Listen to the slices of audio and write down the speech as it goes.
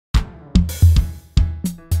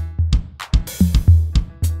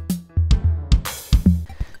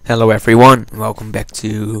Hello everyone, welcome back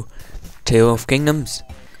to Tale of Kingdoms.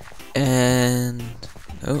 And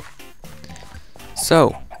oh,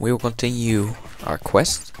 so we will continue our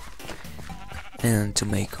quest and to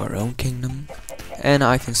make our own kingdom. And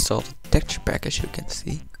I've installed a texture pack, as you can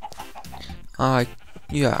see. I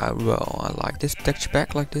like this texture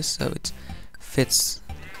pack like this, so it fits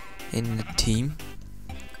in the theme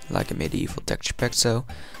like a medieval texture pack. So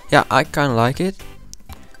yeah, I kinda like it.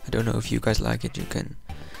 I don't know if you guys like it.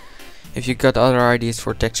 If you got other ideas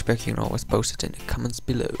for texture pack, you can always post it in the comments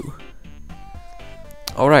below.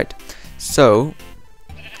 Alright, so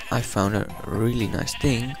I found a really nice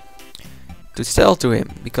thing to sell to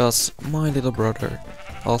him, because my little brother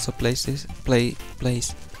also plays this,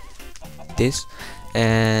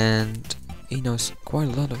 and he knows quite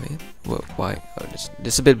a lot of it. Well, why? Oh, this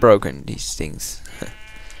is a bit broken, these things.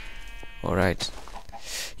 Alright,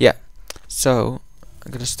 yeah, so I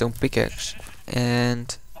got a stone pickaxe,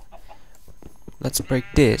 and let's break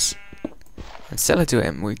this and sell it to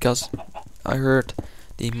him, because I heard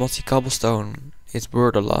the mossy cobblestone is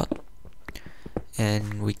worth a lot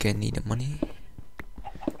and we can need the money.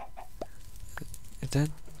 Is that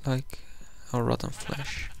like a rotten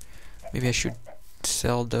flesh? Maybe I should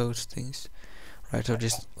sell those things. Right, so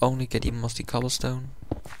just only get the mossy cobblestone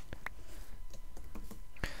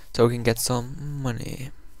so we can get some money.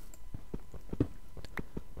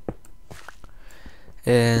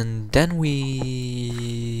 And then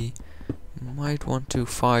we might want to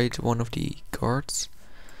fight one of the guards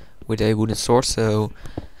with a wooden sword, so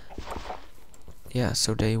yeah,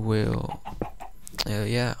 so they will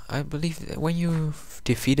yeah, I believe that when you've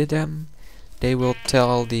defeated them, they will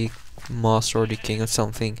tell the master or the king or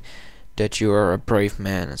something that you are a brave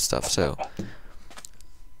man and stuff, so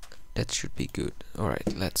that should be good.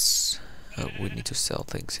 Alright, let's we need to sell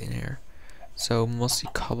things in here. So mossy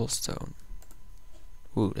cobblestone.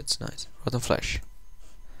 Ooh, that's nice. Rotten flesh.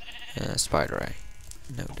 Spider eye.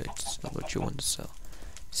 No, that's not what you want to sell.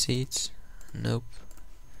 Seeds. Nope.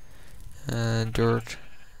 Dirt.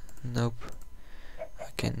 Nope. I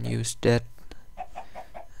can use that.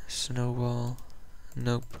 Snowball.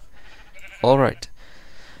 Nope. Alright.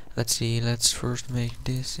 Let's see. Let's first make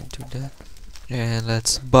this into that. And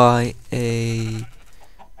let's buy a...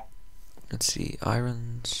 Let's see.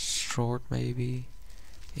 Iron sword maybe.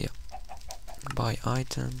 Yeah. Buy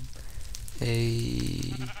item.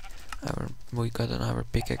 We got an iron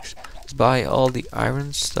pickaxe. Let's buy all the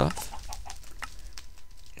iron stuff.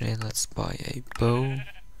 And let's buy a bow.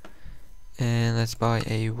 And let's buy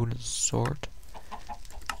a wooden sword.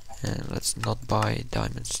 And let's not buy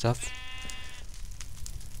diamond stuff.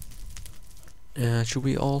 Should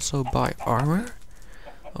we also buy armor?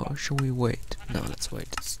 Or should we wait? No, let's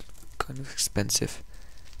wait. It's kind of expensive.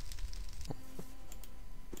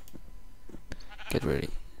 Get ready.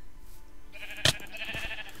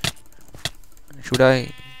 Should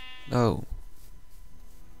I? No.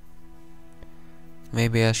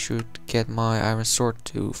 Maybe I should get my iron sword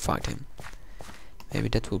to fight him. Maybe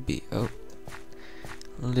that will be a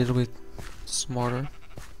little bit smarter.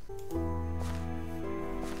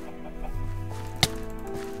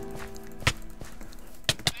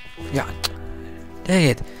 Yeah. Dang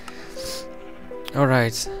it.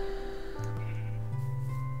 Alright.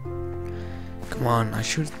 Come on, I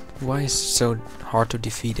should... Why is it so hard to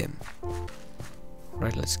defeat him?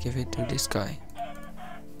 Right, let's give it to this guy.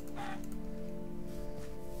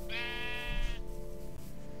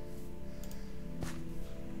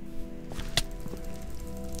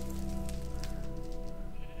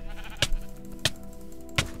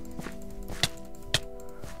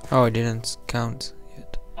 Oh, I didn't count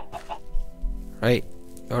yet. Right.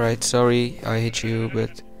 Alright, sorry, I hit you,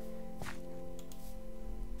 but...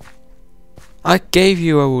 I gave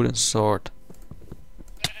you a wooden sword.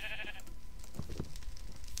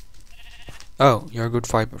 Oh, you're a good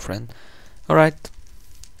fight, my friend. Alright.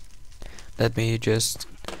 Let me just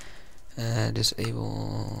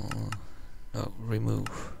disable... No,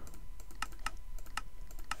 remove.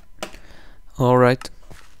 Alright.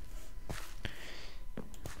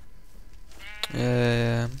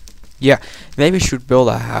 Yeah, maybe we should build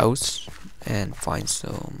a house and find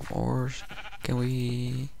some ores. Can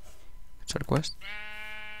we start a quest?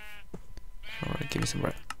 Alright, give me some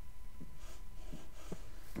bread.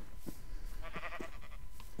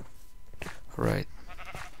 Alright,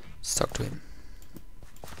 let's talk to him.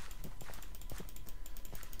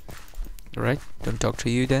 Alright, don't talk to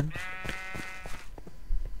you then.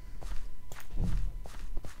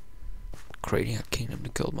 Creating a kingdom, the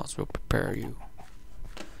guild master will prepare you.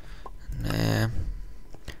 Nah.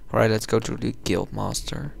 Alright, let's go to the guild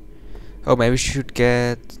master. Oh, maybe we should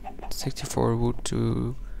get 64 wood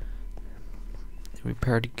to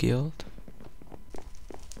Repair the guild.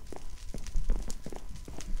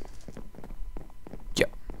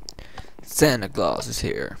 Yep. Santa Claus is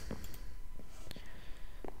here.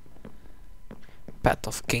 Path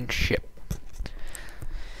of Kingship.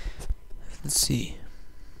 Let's see.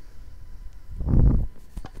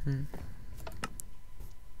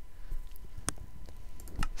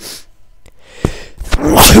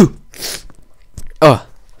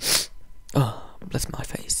 Oh, bless my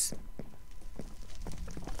face.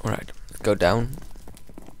 Alright, let's go down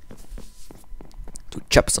to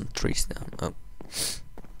chop some trees down. Oh,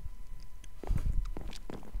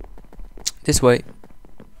 this way.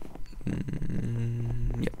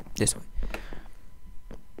 Yep, this way.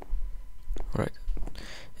 Alright,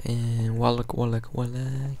 and wallach.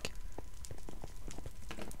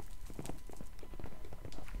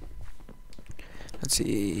 Let's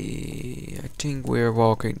see. I think we're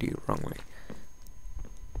walking the wrong way.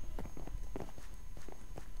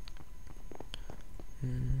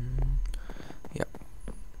 Yep.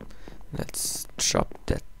 Let's chop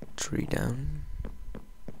that tree down.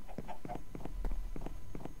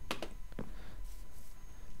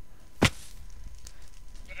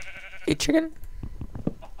 Hey, chicken.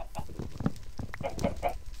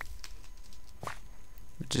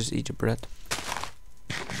 Just eat your bread.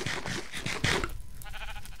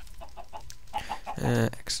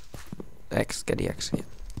 X, get the X, yeah.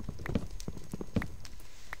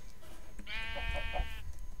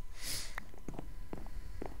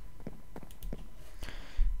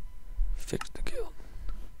 Fix the guild.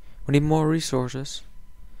 We need more resources.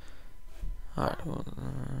 Alright, well,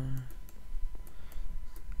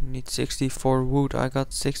 need 64 wood. I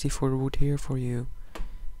got 64 wood here for you.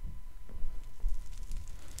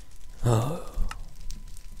 Oh.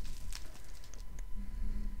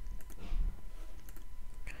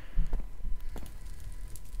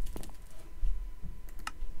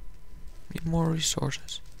 Need more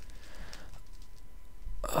resources.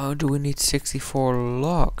 Oh, do we need 64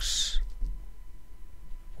 logs?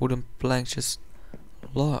 Wooden planks, just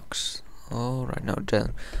logs. Alright, no,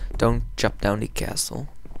 don't chop down the castle.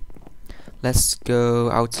 Let's go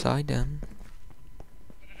outside then.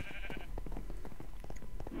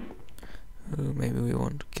 Maybe we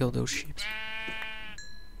want to kill those sheep.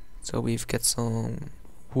 So we've got some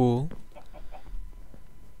wool.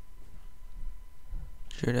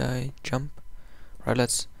 Should I jump? Right,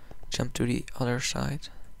 let's jump to the other side.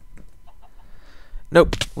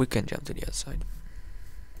 Nope, we can jump to the other side.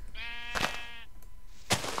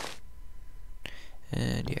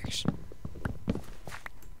 And the X.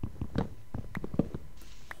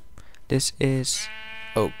 This is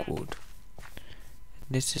oak wood.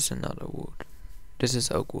 This is another wood. This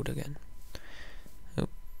is oak wood again. Oh.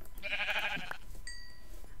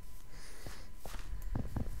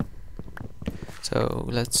 So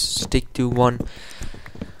let's stick to one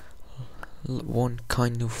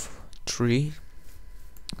kind of tree.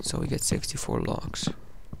 So we get 64 logs.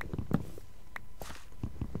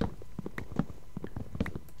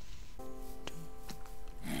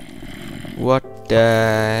 What the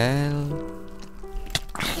hell?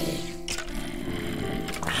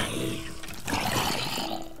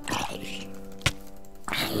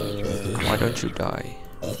 Why don't you die?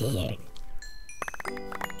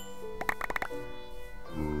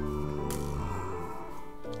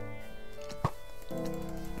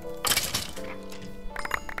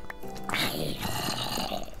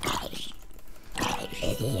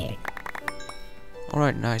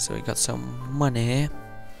 Alright, nice, so we got some money.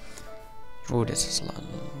 Oh, this is a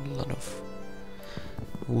lot of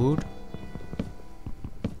wood.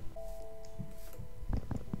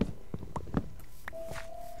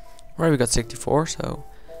 Alright, we got 64, so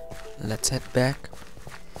let's head back.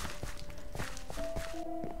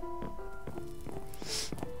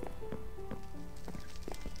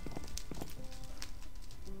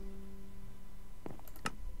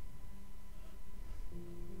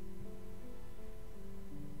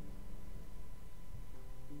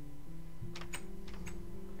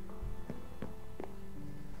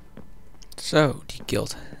 So, the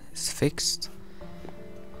guild is fixed.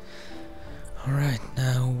 Alright,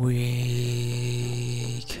 now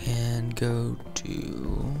we can go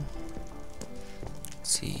to... Let's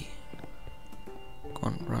see. Go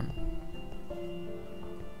on, run.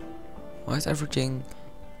 Why is everything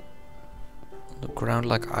on the ground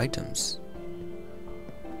like items?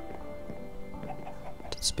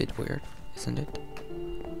 That's a bit weird, isn't it?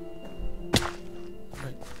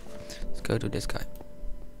 Alright, let's go to this guy.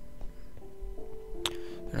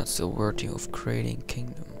 You're not still worthy of creating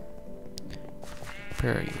kingdom.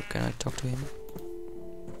 Prepare you. Can I talk to him?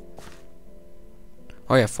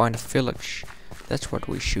 Oh yeah, find a village That's what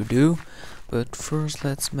we should do. But first,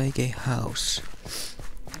 let's make a house.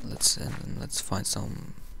 Let's find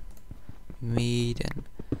some meat and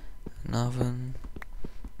an oven.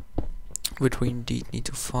 But we indeed need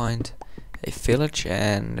to find a village,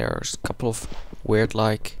 and there's a couple of weird,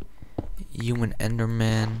 like human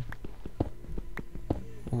Endermen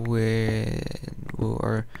who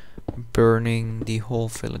are burning the whole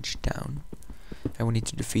village down, and we need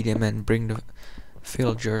to defeat them and bring the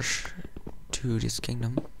villagers to this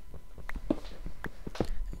kingdom.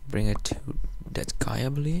 Bring it to that guy, I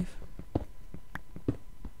believe,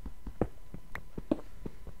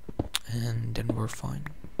 and then we're fine.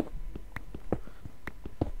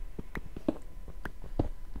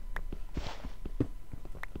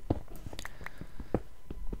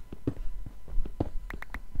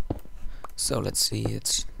 So let's see,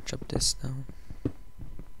 let's chop this down.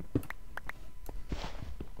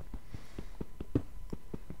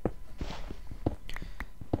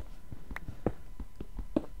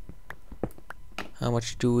 How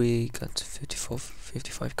much do we got?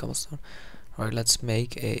 55 cobblestone. Alright, let's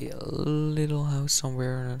make a little house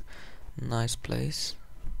somewhere in a nice place.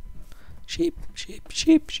 Sheep.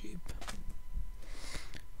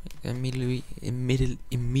 Immediately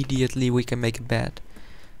we can make a bed.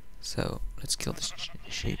 So let's kill this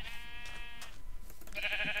sheep.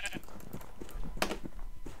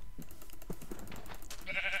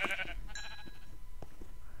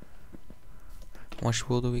 How much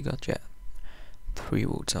wool do we got? Yeah, 3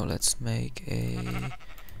 wood. So let's make a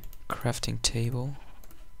crafting table.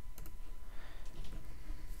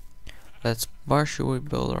 Where should we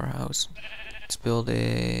build our house? Let's build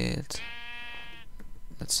it.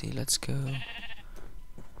 Let's see, let's go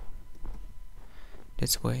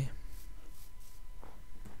this way.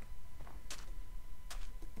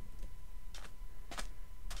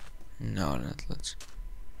 No, let's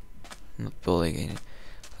not building it.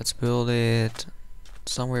 Let's build it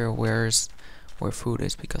somewhere where food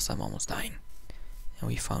is, because I'm almost dying. And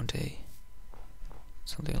we found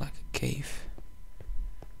something like a cave.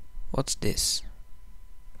 What's this?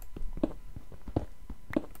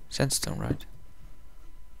 Sandstone, right?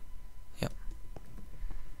 Yep.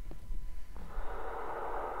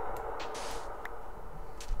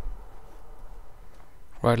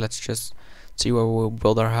 Right, let's just see where we'll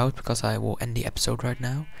build our house, because I will end the episode right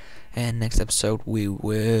now. And next episode we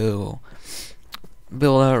will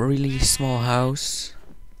build a really small house,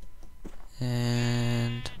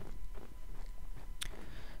 and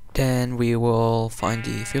then we will find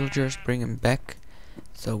the villagers, bring them back,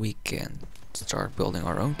 so we can start building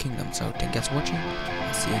our own kingdom. So thank you guys for watching.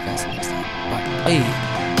 I'll see you guys next time. Bye. Hey,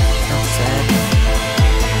 sounds sad.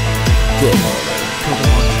 Good.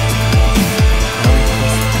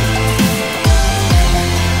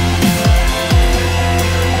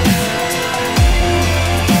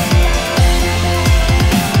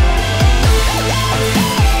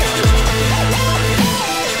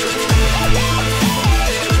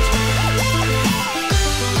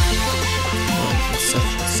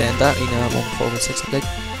 Santa in a 1.46 update.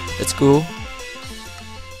 That's cool.